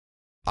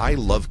I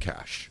love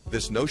cash.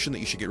 This notion that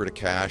you should get rid of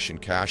cash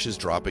and cash is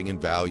dropping in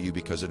value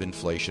because of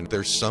inflation,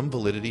 there's some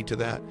validity to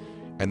that,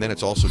 and then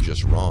it's also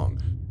just wrong.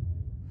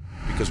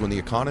 Because when the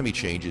economy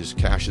changes,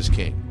 cash is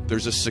king.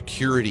 There's a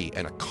security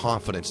and a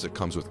confidence that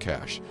comes with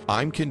cash.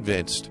 I'm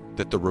convinced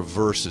that the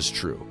reverse is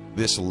true.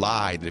 This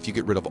lie that if you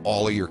get rid of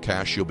all of your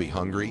cash, you'll be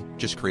hungry,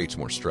 just creates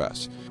more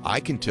stress. I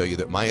can tell you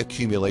that my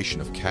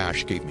accumulation of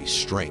cash gave me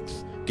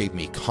strength, gave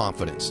me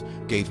confidence,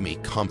 gave me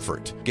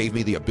comfort, gave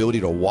me the ability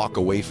to walk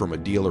away from a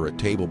deal or a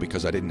table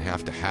because I didn't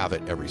have to have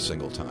it every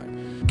single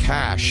time.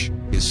 Cash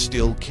is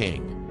still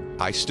king.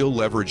 I still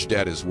leverage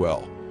debt as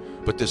well.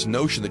 But this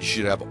notion that you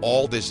should have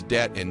all this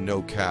debt and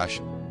no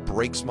cash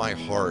breaks my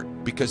heart,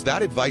 because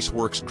that advice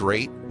works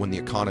great when the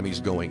economy's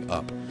going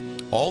up.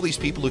 All these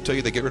people who tell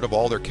you they get rid of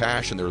all their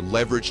cash and they're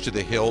leveraged to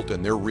the hilt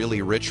and they're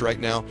really rich right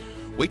now,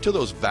 wait till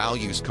those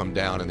values come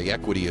down and the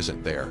equity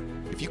isn't there.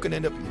 If you can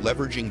end up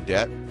leveraging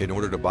debt in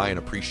order to buy an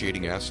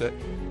appreciating asset,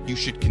 you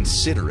should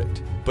consider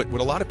it. But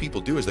what a lot of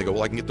people do is they go,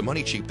 well, I can get the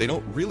money cheap. They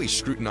don't really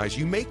scrutinize.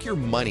 You make your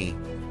money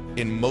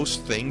in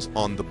most things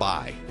on the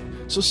buy.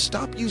 So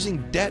stop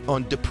using debt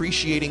on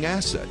depreciating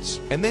assets,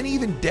 and then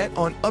even debt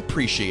on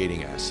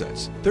appreciating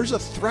assets. There's a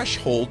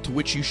threshold to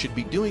which you should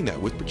be doing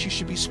that with, but you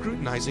should be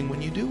scrutinizing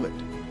when you do it.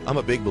 I'm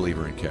a big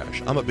believer in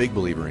cash. I'm a big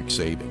believer in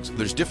savings.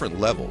 There's different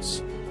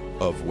levels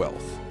of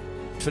wealth.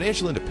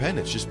 Financial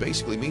independence just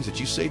basically means that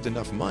you saved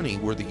enough money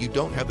where that you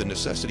don't have the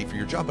necessity for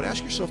your job. But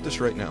ask yourself this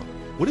right now.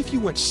 What if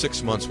you went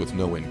 6 months with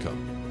no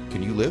income?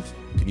 Can you live?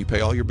 Can you pay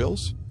all your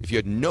bills? If you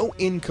had no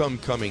income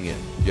coming in,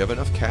 do you have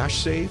enough cash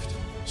saved?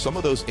 Some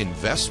of those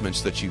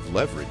investments that you've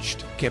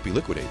leveraged can't be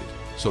liquidated.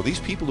 So these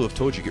people who have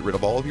told you get rid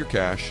of all of your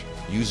cash,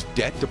 use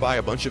debt to buy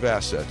a bunch of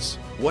assets,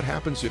 what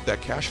happens if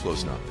that cash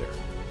flow's not there?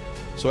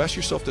 So ask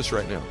yourself this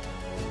right now.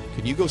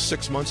 Can you go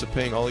 6 months of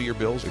paying all of your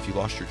bills if you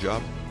lost your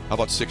job? How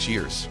about 6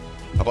 years?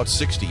 How about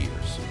 60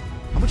 years?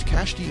 How much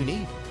cash do you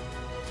need?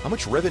 How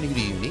much revenue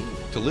do you need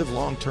to live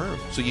long term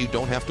so you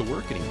don't have to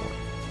work anymore?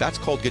 That's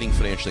called getting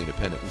financially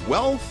independent.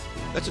 Wealth,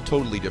 that's a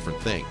totally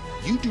different thing.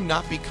 You do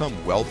not become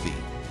wealthy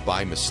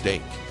by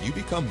mistake. You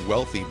become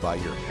wealthy by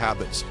your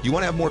habits. You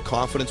want to have more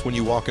confidence when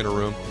you walk in a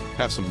room?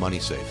 Have some money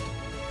saved.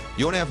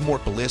 You want to have more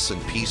bliss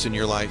and peace in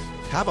your life?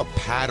 Have a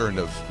pattern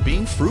of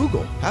being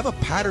frugal. Have a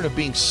pattern of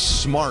being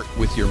smart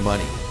with your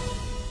money.